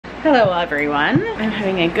Hello everyone. I'm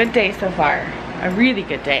having a good day so far. A really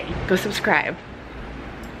good day. Go subscribe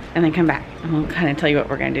and then come back and we'll kind of tell you what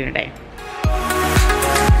we're gonna do today.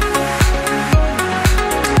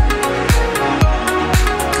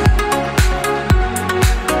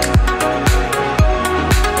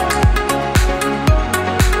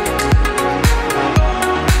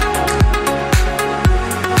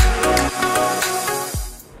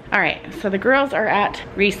 Alright, so the girls are at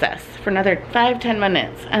recess for another 5-10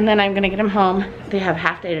 minutes and then I'm gonna get them home. They have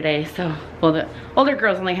half day today, so, well, the older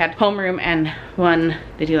girls only had homeroom and one,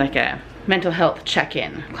 they do like a mental health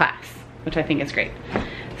check-in class, which I think is great.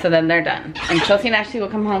 So then they're done. And Chelsea and Ashley will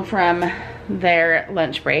come home from their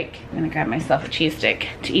lunch break. I'm gonna grab myself a cheese stick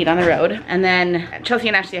to eat on the road. And then Chelsea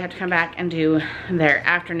and Ashley have to come back and do their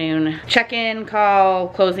afternoon check-in, call,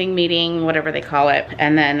 closing meeting, whatever they call it.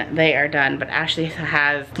 And then they are done, but Ashley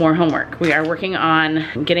has more homework. We are working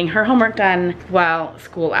on getting her homework done while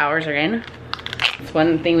school hours are in. It's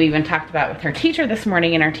one thing we even talked about with her teacher this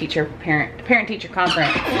morning in our parent-teacher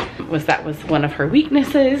conference, was that was one of her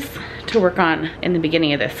weaknesses to work on in the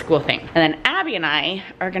beginning of this school thing. And then Abby and I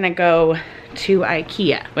are gonna go to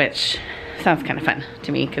IKEA, which sounds kind of fun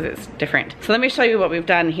to me because it's different. So let me show you what we've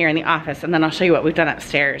done here in the office and then I'll show you what we've done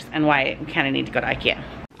upstairs and why we kind of need to go to IKEA.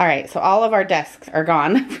 All right, so all of our desks are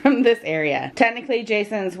gone from this area. Technically,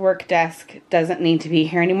 Jason's work desk doesn't need to be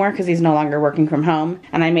here anymore because he's no longer working from home.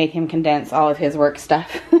 And I made him condense all of his work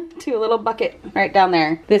stuff to a little bucket right down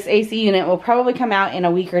there. This AC unit will probably come out in a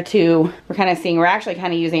week or two. We're actually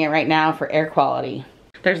kind of using it right now for air quality.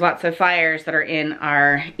 There's lots of fires that are in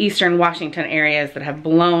our eastern Washington areas that have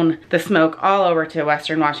blown the smoke all over to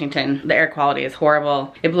western Washington. The air quality is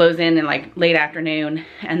horrible. It blows in like late afternoon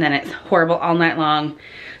and then it's horrible all night long.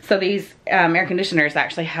 So these air conditioners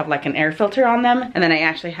actually have like an air filter on them. And then I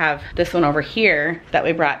actually have this one over here that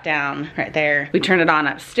we brought down right there. We turned it on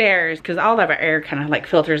upstairs because all of our air kind of like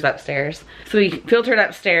filters upstairs. So we filtered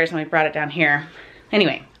upstairs and we brought it down here.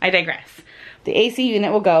 Anyway, I digress. The AC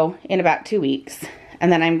unit will go in about 2 weeks.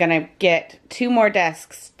 And then I'm gonna get 2 more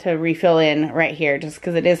desks to refill in right here just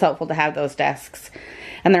because it is helpful to have those desks.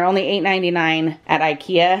 And they're only $8.99 at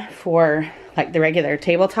IKEA for like the regular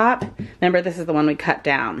tabletop. Remember, this is the one we cut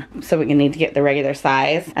down, so we can need to get the regular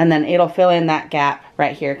size. And then it'll fill in that gap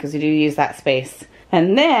right here because we do use that space.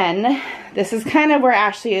 And then this is kind of where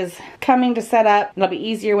Ashley is coming to set up. It'll be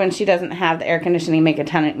easier when she doesn't have the air conditioning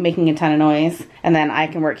making a ton of noise. And then I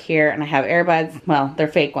can work here and I have earbuds. Well, they're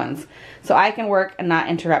fake ones. So I can work and not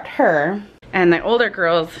interrupt her. And the older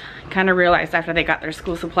girls kind of realized after they got their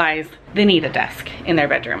school supplies, they need a desk in their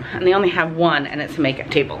bedroom. And they only have one and it's a makeup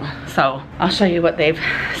table. So I'll show you what they've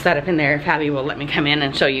set up in there if Abby will let me come in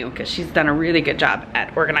and show you because she's done a really good job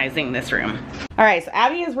at organizing this room. All right, so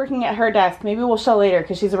Abby is working at her desk. Maybe we'll show later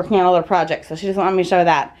because she's working on a little project, so she doesn't want me to show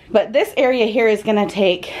that. But this area here is gonna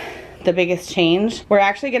take the biggest change. We're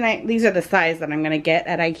actually gonna, these are the size that I'm gonna get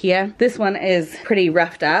at IKEA. This one is pretty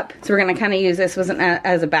roughed up. So we're gonna kind of use this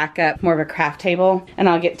as a backup, more of a craft table. And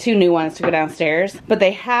I'll get 2 new ones to go downstairs. But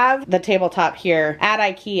they have the tabletop here at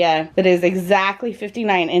IKEA that is exactly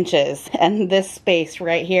 59 inches. And this space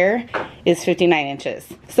right here is 59 inches.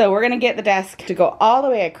 So we're gonna get the desk to go all the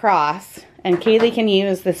way across. And Kaylee can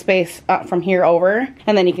use the space from here over.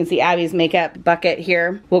 And then you can see Abby's makeup bucket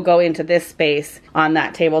here will go into this space on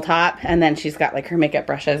that tabletop. And then she's got like her makeup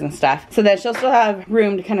brushes and stuff. So that she'll still have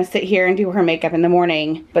room to kind of sit here and do her makeup in the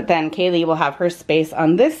morning. But then Kaylee will have her space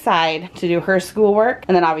on this side to do her schoolwork.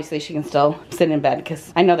 And then obviously she can still sit in bed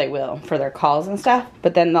because I know they will for their calls and stuff.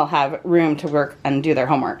 But then they'll have room to work and do their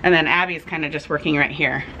homework. And then Abby's kind of just working right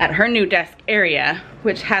here at her new desk area,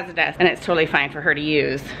 which has a desk and it's totally fine for her to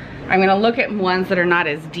use. I'm gonna look at ones that are not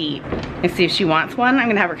as deep and see if she wants one. I'm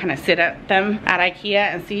gonna have her kind of sit at them at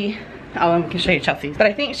IKEA and see. Oh, I can show you Chelsea's. But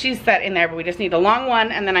I think she's set in there, but we just need a long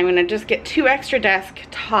one. And then I'm gonna just get 2 extra desk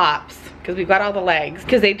tops because we've got all the legs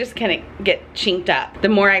because they just kind of get chinked up. The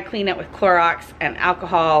more I clean it with Clorox and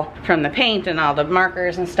alcohol from the paint and all the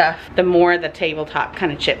markers and stuff, the more the tabletop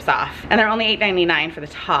kind of chips off. And they're only $8.99 for the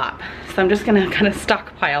top. So I'm just gonna kind of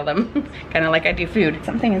stockpile them, kind of like I do food.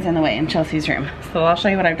 Something is in the way in Chelsea's room. So I'll show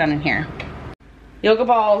you what I've done in here. Yoga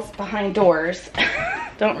balls behind doors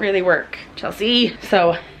don't really work, Chelsea.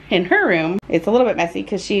 So in her room, it's a little bit messy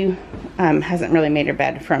because she hasn't really made her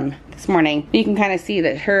bed from this morning. You can kind of see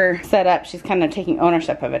that her setup, she's kind of taking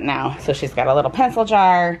ownership of it now. So she's got a little pencil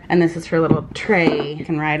jar, and this is her little tray you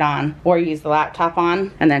can write on or use the laptop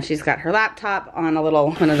on. And then she's got her laptop on a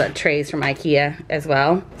little, one of the trays from IKEA as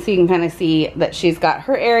well. So you can kind of see that she's got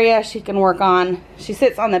her area she can work on. She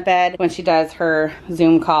sits on the bed when she does her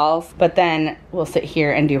Zoom calls, but then we'll sit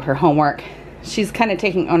here and do her homework she's kind of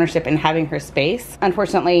taking ownership in having her space.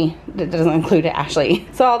 Unfortunately, it doesn't include Ashley.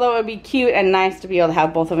 So although it would be cute and nice to be able to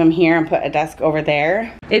have both of them here and put a desk over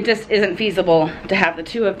there, it just isn't feasible to have the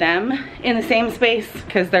two of them in the same space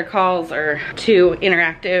because their calls are too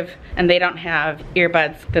interactive and they don't have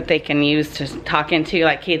earbuds that they can use to talk into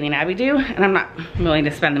like Kaylee and Abby do, and I'm not willing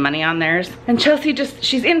to spend the money on theirs. And Chelsea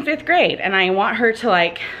she's in 5th grade and I want her to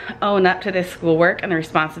like own up to this schoolwork and the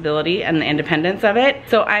responsibility and the independence of it.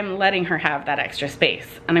 So I'm letting her have that extra space,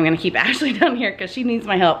 and I'm gonna keep Ashley down here because she needs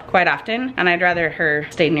my help quite often and I'd rather her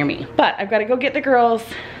stay near me. But I've got to go get the girls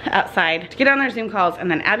outside to get on their Zoom calls, and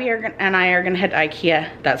then Abby and I are gonna head to IKEA.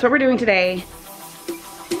 That's what we're doing today.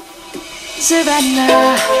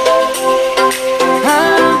 Savannah,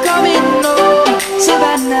 I'm coming home.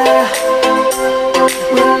 Savannah,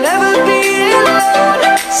 we'll never be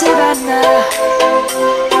alone. Savannah,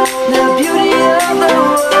 the beauty of the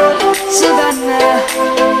world. Savannah,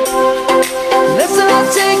 let's all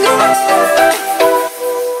take a walk.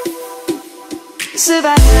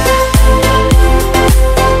 Savannah.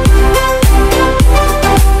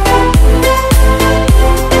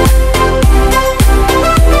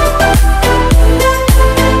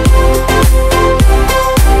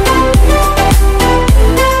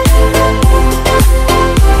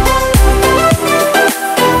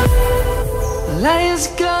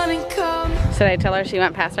 Should I tell her she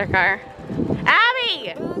went past our car?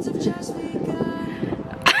 Abby!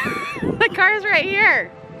 The car's right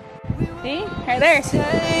here. See? Right there.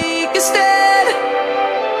 Take a stand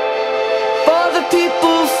for the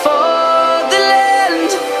people, for the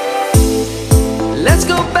land. Let's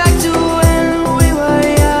go back to when we were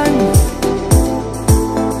young.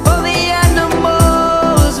 For the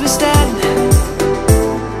animals we stand.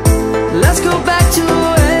 Let's go back to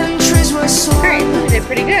when trees were sown. Alright, I did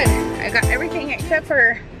pretty good. I got everything except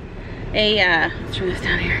for let's turn this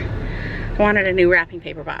down here. I wanted a new wrapping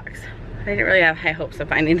paper box. I didn't really have high hopes of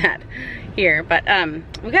finding that here, but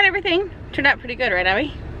we got everything. Turned out pretty good, right,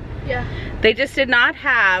 Abby? Yeah. They just did not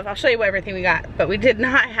have, I'll show you what everything we got, but we did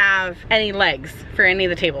not have any legs for any of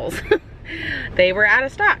the tables. They were out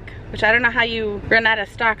of stock, which I don't know how you run out of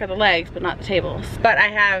stock of the legs, but not the tables. But I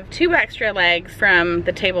have 2 extra legs from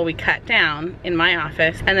the table we cut down in my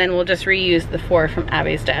office, and then we'll just reuse the 4 from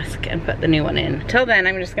Abby's desk and put the new one in. Till then,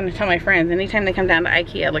 I'm just gonna tell my friends, anytime they come down to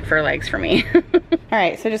IKEA, look for legs for me. All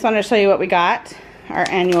right, so I just wanted to show you what we got. Our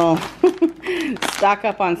annual stock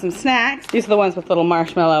up on some snacks. These are the ones with little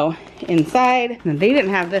marshmallow inside. And they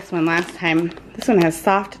didn't have this one last time. This one has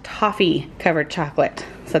soft toffee covered chocolate.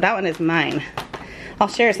 So that one is mine. I'll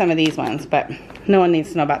share some of these ones, but no one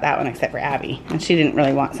needs to know about that one except for Abby, and she didn't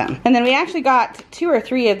really want some. And then we actually got 2 or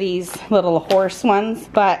 3 of these little horse ones,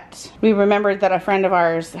 but we remembered that a friend of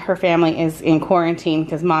ours, her family is in quarantine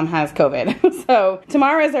because mom has COVID. So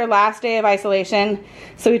tomorrow is our last day of isolation,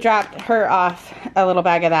 so we dropped her off a little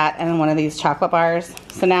bag of that and one of these chocolate bars.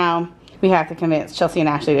 So now we have to convince Chelsea and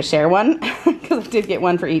Ashley to share one because I did get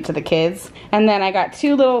one for each of the kids. And then I got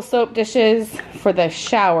 2 little soap dishes for the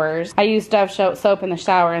showers. I use Dove soap in the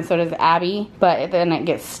shower, and so does Abby, but then it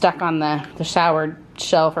gets stuck on the shower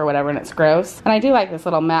shelf or whatever, and it's gross. And I do like this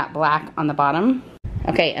little matte black on the bottom.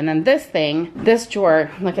 Okay, and then this thing, this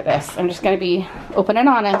drawer, look at this. I'm just gonna be open and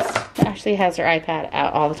honest. Ashley has her iPad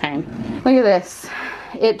out all the time. Look at this.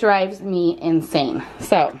 It drives me insane.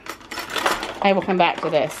 So I will come back to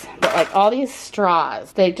this, but like all these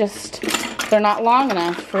straws, they're not long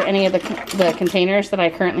enough for any of the containers that I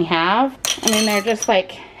currently have. I mean, they're just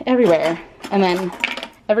like everywhere. And then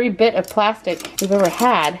every bit of plastic we've ever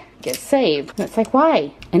had gets saved. And it's like,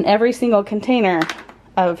 why? And every single container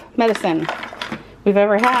of medicine we've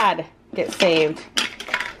ever had gets saved.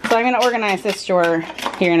 So I'm gonna organize this drawer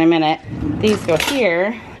here in a minute. These go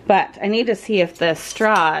here, but I need to see if the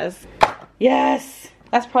straws, yes!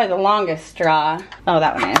 That's probably the longest straw. Oh,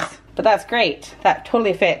 that one is. But that's great. That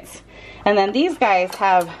totally fits. And then these guys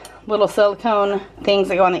have little silicone things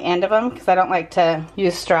that go on the end of them because I don't like to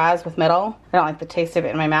use straws with metal. I don't like the taste of it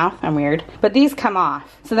in my mouth. I'm weird. But these come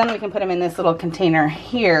off. So then we can put them in this little container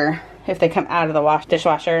here if they come out of the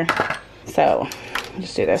dishwasher. So I'll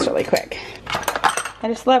just do this really quick. I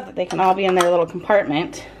just love that they can all be in their little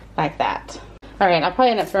compartment like that. All right, I'll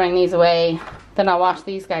probably end up throwing these away. Then I'll wash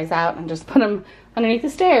these guys out and just put them underneath the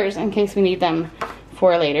stairs in case we need them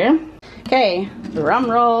for later. Okay, drum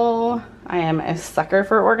roll. I am a sucker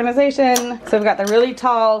for organization. So we've got the really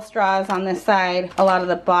tall straws on this side, a lot of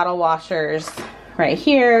the bottle washers right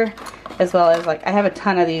here, as well as like I have a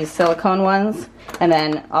ton of these silicone ones, and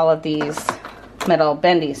then all of these metal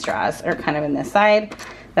bendy straws are kind of in this side.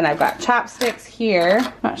 Then I've got chopsticks here.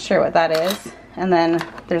 Not sure what that is. And then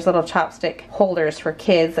there's little chopstick holders for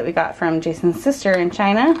kids that we got from Jason's sister in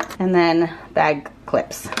China. And then bag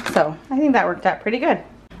clips. So I think that worked out pretty good.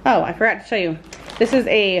 Oh, I forgot to show you. This is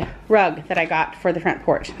a rug that I got for the front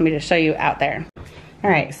porch. Let me just show you out there. All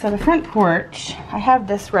right, so the front porch, I have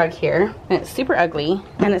this rug here, and it's super ugly,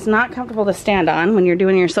 and it's not comfortable to stand on when you're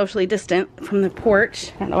doing your socially distant from the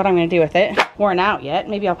porch. I don't know what I'm gonna do with it. Worn out yet.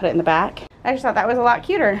 Maybe I'll put it in the back. I just thought that was a lot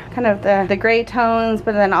cuter. Kind of the gray tones,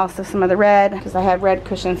 but then also some of the red, because I had red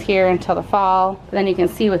cushions here until the fall. But then you can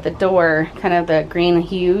see with the door, kind of the green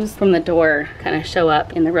hues from the door kind of show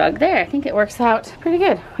up in the rug there. I think it works out pretty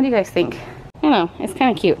good. What do you guys think? I don't know, it's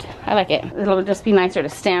kind of cute. I like it. It'll just be nicer to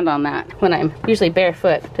stand on that when I'm usually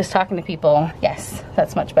barefoot, just talking to people. Yes,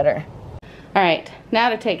 that's much better. All right, now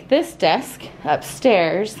to take this desk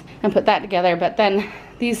upstairs and put that together, but then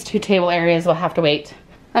these two table areas will have to wait.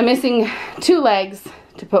 I'm missing 2 legs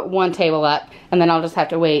to put one table up, and then I'll just have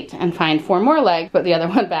to wait and find 4 more legs, put the other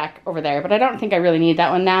one back over there. But I don't think I really need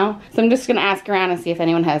that one now. So I'm just gonna ask around and see if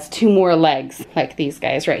anyone has 2 more legs like these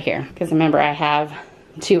guys right here. Because remember, I have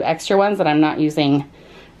 2 extra ones that I'm not using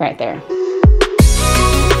right there.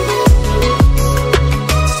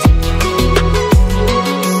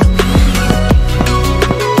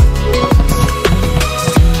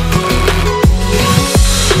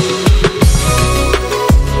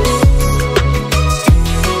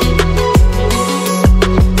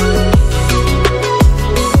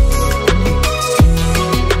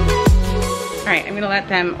 Let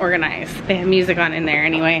them organize. They have music on in there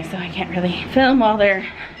anyway, so I can't really film while they're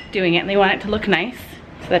doing it, and they want it to look nice.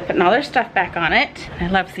 So they're putting all their stuff back on it. I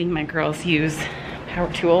love seeing my girls use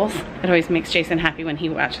power tools. It always makes Jason happy when he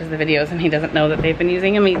watches the videos and he doesn't know that they've been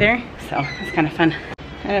using them either. So it's kind of fun.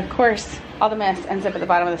 And of course, all the mess ends up at the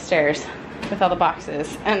bottom of the stairs with all the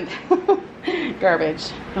boxes and garbage.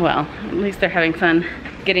 Oh well, at least they're having fun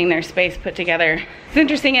getting their space put together. It's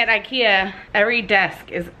interesting, at IKEA, every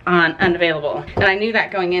desk is unavailable. And I knew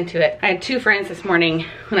that going into it. I had 2 friends this morning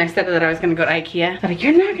when I said that I was gonna go to IKEA. They're like,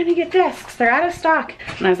 you're not gonna get desks, they're out of stock.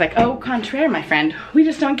 And I was like, au contraire, my friend. We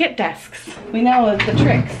just don't get desks. We know the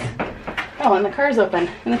tricks. Oh, and the car's open,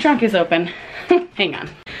 and the trunk is open. Hang on.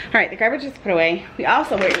 All right, the garbage is put away. We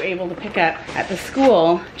also were able to pick up at the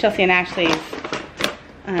school, Chelsea and Ashley's,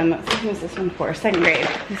 who's this one for? 2nd grade.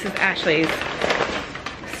 This is Ashley's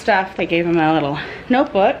stuff. They gave him a little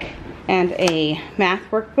notebook and a math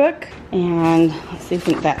workbook, and let's see if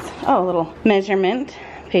that's, oh, a little measurement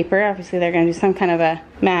paper. Obviously they're going to do some kind of a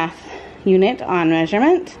math unit on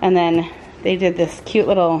measurement. And then they did this cute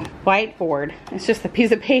little whiteboard. It's just a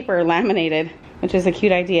piece of paper laminated, which is a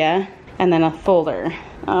cute idea. And then a folder.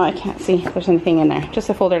 Oh, I can't see if there's anything in there. Just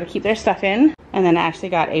a folder to keep their stuff in. And then Ashley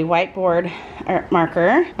got a whiteboard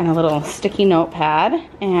marker and a little sticky notepad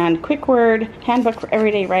and quick word handbook for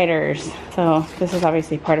everyday writers. So this is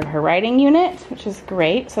obviously part of her writing unit, which is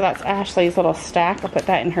great. So that's Ashley's little stack. I'll put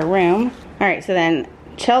that in her room. All right, so then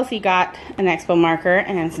Chelsea got an expo marker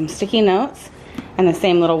and some sticky notes and the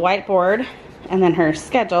same little whiteboard, and then her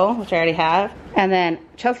schedule, which I already have. And then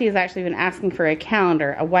Chelsea has actually been asking for a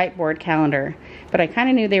calendar, a whiteboard calendar. But I kind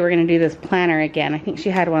of knew they were going to do this planner again. I think she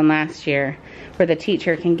had one last year where the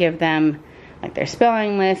teacher can give them like their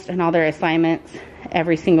spelling list and all their assignments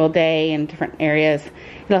every single day in different areas.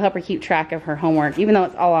 It'll help her keep track of her homework. Even though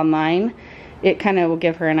it's all online, it kind of will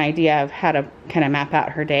give her an idea of how to kind of map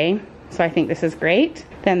out her day. So I think this is great.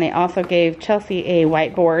 Then they also gave Chelsea a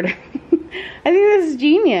whiteboard. I think this is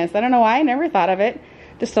genius. I don't know why I never thought of it.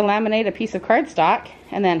 Just to laminate a piece of cardstock,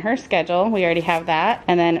 and then her schedule, we already have that,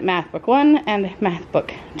 and then math book 1 and math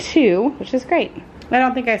book 2, which is great. I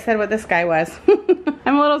don't think I said what this guy was.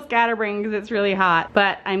 I'm a little scatterbrained because it's really hot,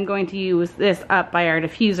 but I'm going to use this up by our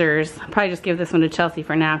diffusers. I'll probably just give this one to Chelsea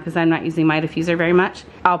for now because I'm not using my diffuser very much.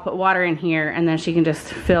 I'll put water in here and then she can just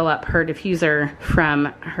fill up her diffuser from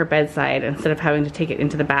her bedside instead of having to take it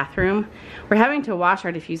into the bathroom. We're having to wash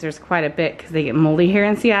our diffusers quite a bit because they get moldy here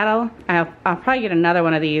in Seattle. I'll probably get another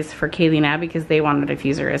one of these for Kaylee and Abby because they want a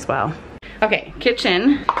diffuser as well. Okay,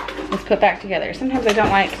 kitchen. Let's put that together. Sometimes I don't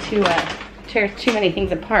like to tear too many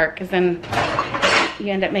things apart because then you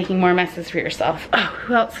end up making more messes for yourself. Oh,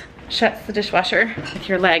 who else shuts the dishwasher with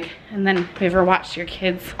your leg? And then have you ever watched your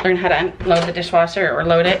kids learn how to unload the dishwasher or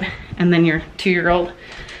load it, and then your 2-year-old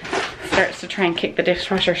starts to try and kick the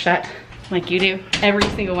dishwasher shut like you do? Every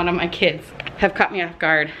single one of my kids have caught me off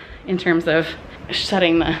guard in terms of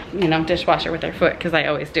shutting the, dishwasher with their foot, because I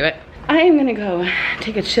always do it. I am gonna go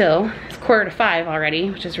take a chill. It's 4:45 already,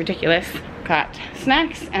 which is ridiculous. Got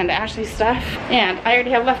snacks and Ashley's stuff, and I already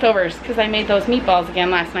have leftovers because I made those meatballs again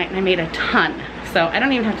last night and I made a ton. So I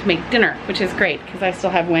don't even have to make dinner, which is great because I still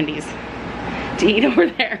have Wendy's to eat over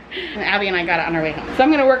there. And Abby and I got it on our way home. So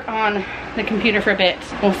I'm gonna work on the computer for a bit.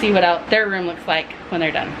 We'll see what else their room looks like when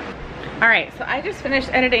they're done. All right, so I just finished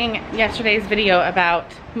editing yesterday's video about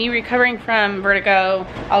me recovering from vertigo,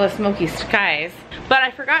 all the smoky skies. But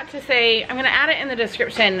I forgot to say, I'm gonna add it in the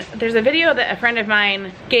description. There's a video that a friend of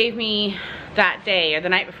mine gave me that day or the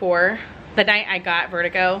night before, the night I got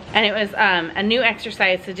vertigo, and it was a new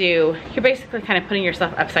exercise to do. You're basically kind of putting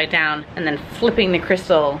yourself upside down and then flipping the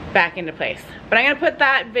crystal back into place. But I'm gonna put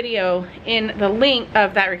that video in the link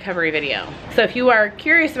of that recovery video. So if you are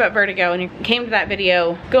curious about vertigo and you came to that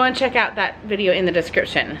video, go and check out that video in the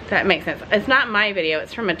description. That makes sense. It's not my video,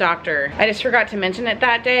 it's from a doctor. I just forgot to mention it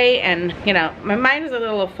that day, and you know, my mind is a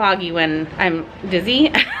little foggy when I'm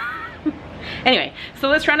dizzy. Anyway, so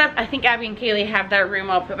let's run up. I think Abby and Kaylee have that room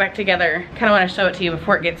all put back together. Kind of want to show it to you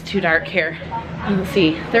before it gets too dark here. You'll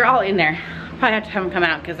see, they're all in there. Probably have to have them come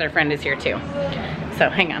out because their friend is here too. So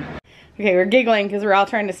hang on. Okay, we're giggling because we're all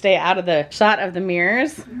trying to stay out of the shot of the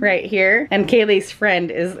mirrors right here. And Kaylee's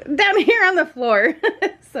friend is down here on the floor.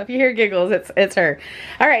 So if you hear giggles, it's her.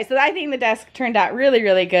 All right, so I think the desk turned out really,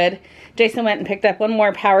 really good. Jason went and picked up one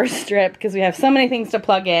more power strip because we have so many things to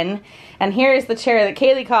plug in. And here's the chair that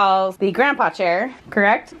Kaylee calls the grandpa chair,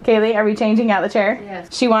 correct? Kaylee, are we changing out the chair?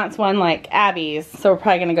 Yes. She wants one like Abby's, so we're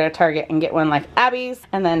probably gonna go to Target and get one like Abby's,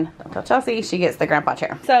 and then don't tell Chelsea, she gets the grandpa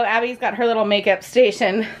chair. So Abby's got her little makeup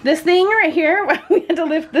station. This thing right here, we had to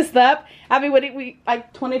lift this up. Abby, what did we,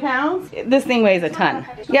 like 20 pounds? This thing weighs a ton.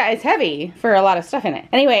 Yeah, it's heavy for a lot of stuff in it.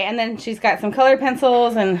 Anyway, and then she's got some color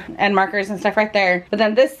pencils and markers and stuff right there. But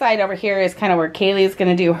then this side over here is kind of where Kaylee's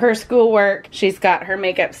gonna do her schoolwork. She's got her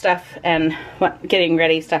makeup stuff and getting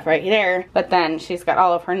ready stuff right there. But then she's got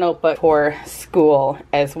all of her notebook for school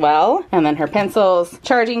as well. And then her pencils,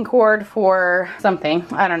 charging cord for something,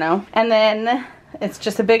 I don't know. And then it's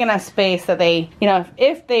just a big enough space that they, you know,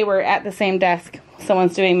 if they were at the same desk,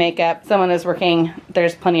 someone's doing makeup, someone is working,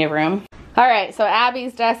 there's plenty of room. All right, so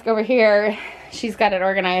Abby's desk over here, she's got it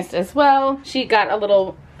organized as well. She got a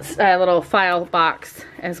little file box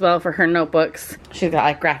as well for her notebooks. She's got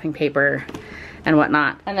like wrapping paper and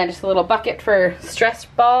whatnot. And then just a little bucket for stress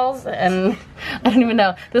balls, and I don't even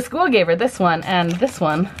know. The school gave her this one and this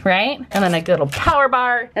one, right? And then a little power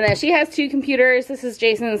bar. And then she has 2 computers. This is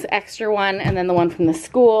Jason's extra one, and then the one from the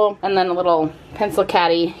school, and then a little pencil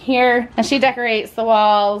caddy here. And she decorates the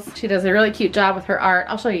walls. She does a really cute job with her art.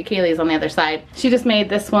 I'll show you Kaylee's on the other side. She just made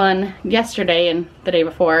this one yesterday and the day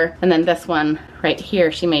before, and then this one right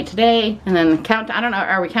here she made today. And then I don't know,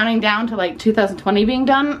 are we counting down to like 2020 being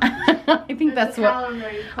done? I think that's what,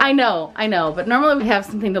 I know, but normally we have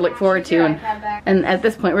something to look forward to, and at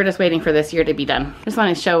this point we're just waiting for this year to be done. Just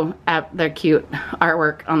want to show their cute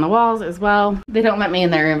artwork on the walls as well. They don't let me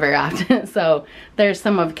in their room very often. So there's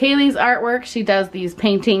some of Kaylee's artwork. She does these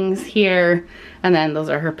paintings here, and then those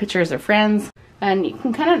are her pictures of friends. And you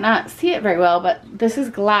can kind of not see it very well, but this is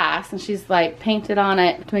glass, and she's like painted on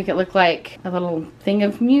it to make it look like a little thing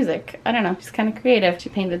of music. I don't know, she's kind of creative. She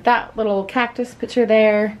painted that little cactus picture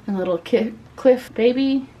there, and a little cliff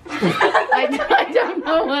baby. I don't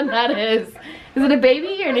know what that is. Is it a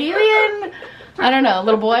baby or an alien? I don't know, a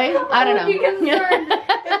little boy? I don't know. I'd be concerned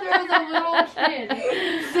if there was a little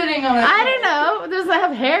kid sitting on it. I don't know, does it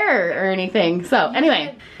have hair or anything? So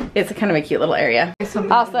anyway, it's a kind of a cute little area.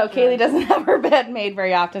 Also, Kaylee doesn't have her bed made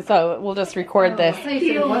very often, so we'll just record this.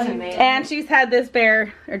 And she's had this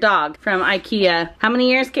bear, or dog, from IKEA. How many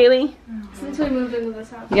years, Kaylee? Since we moved into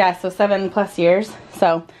this house. Yeah, so 7+ years.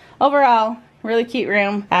 So overall, really cute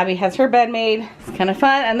room. Abby has her bed made. It's kind of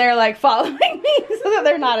fun, and they're like following me so that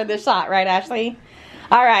they're not in the shot, right, Ashley?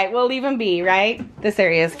 All right, we'll leave them be, right? This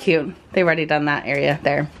area is cute. They've already done that area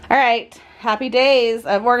there. All right, happy days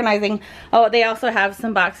of organizing. Oh, they also have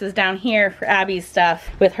some boxes down here for Abby's stuff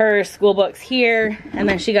with her school books here, and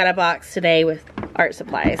then she got a box today with art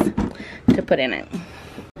supplies to put in it.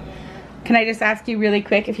 Can I just ask you really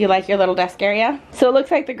quick if you like your little desk area? So it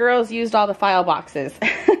looks like the girls used all the file boxes.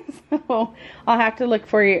 So I'll have to look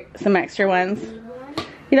for some extra ones.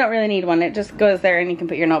 You don't really need one. It just goes there and you can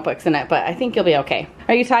put your notebooks in it, but I think you'll be okay.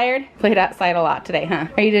 Are you tired? Played outside a lot today, huh?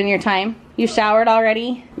 Are you doing your time? You showered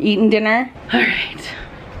already? Eating dinner? All right.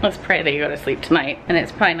 Let's pray that you go to sleep tonight. And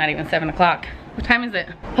it's probably not even 7 o'clock. What time is it?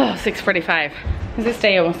 Oh, 6:45. Is this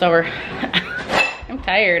day almost over? I'm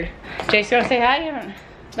tired. Jace, you want to say hi? You haven't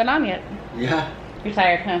been on yet. Yeah. You're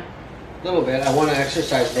tired, huh? A little bit. I want to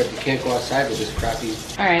exercise, but you can't go outside with this crappy.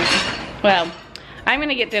 All right. Well, I'm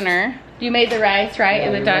gonna get dinner. You made the rice, right?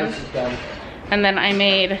 Yeah, is it done? Rice is done. And then I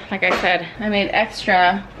made, like I said, I made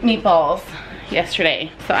extra meatballs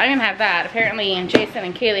yesterday. So I'm gonna have that. Apparently Jason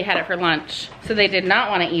and Kaylee had it for lunch. So they did not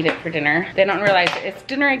want to eat it for dinner. They don't realize that it's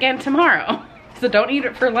dinner again tomorrow. So don't eat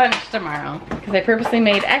it for lunch tomorrow. Because I purposely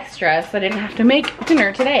made extra so I didn't have to make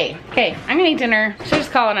dinner today. Okay, I'm gonna eat dinner. Should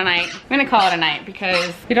just call it a night. I'm gonna call it a night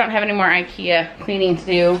because we don't have any more IKEA cleaning to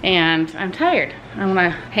do and I'm tired. I wanna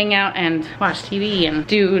hang out and watch TV and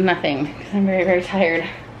do nothing because I'm very, very tired.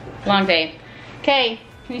 Long day. Okay,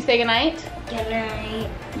 can you say goodnight? Good night.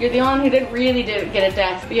 You're the only one who didn't really get a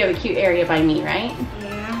desk, but you have a cute area by me, right?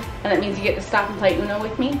 Yeah. And that means you get to stop and play Uno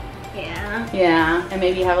with me? Yeah. Yeah, and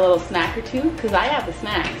maybe have a little snack or two, because I have the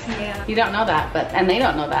snacks. Yeah. You don't know that, and they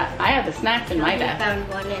don't know that. I have the snacks in my You desk. found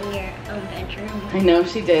one in your own bedroom. I know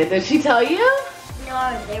she did. Did she tell you? No,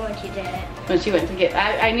 I was there when she did it. When she went to get,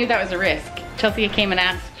 I knew that was a risk. Chelsea came and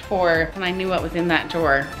asked for, and I knew what was in that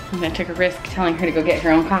drawer. And I took a risk telling her to go get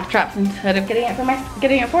her own cough drops instead of getting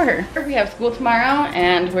it for her. We have school tomorrow,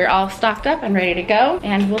 and we're all stocked up and ready to go.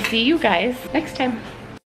 And we'll see you guys next time.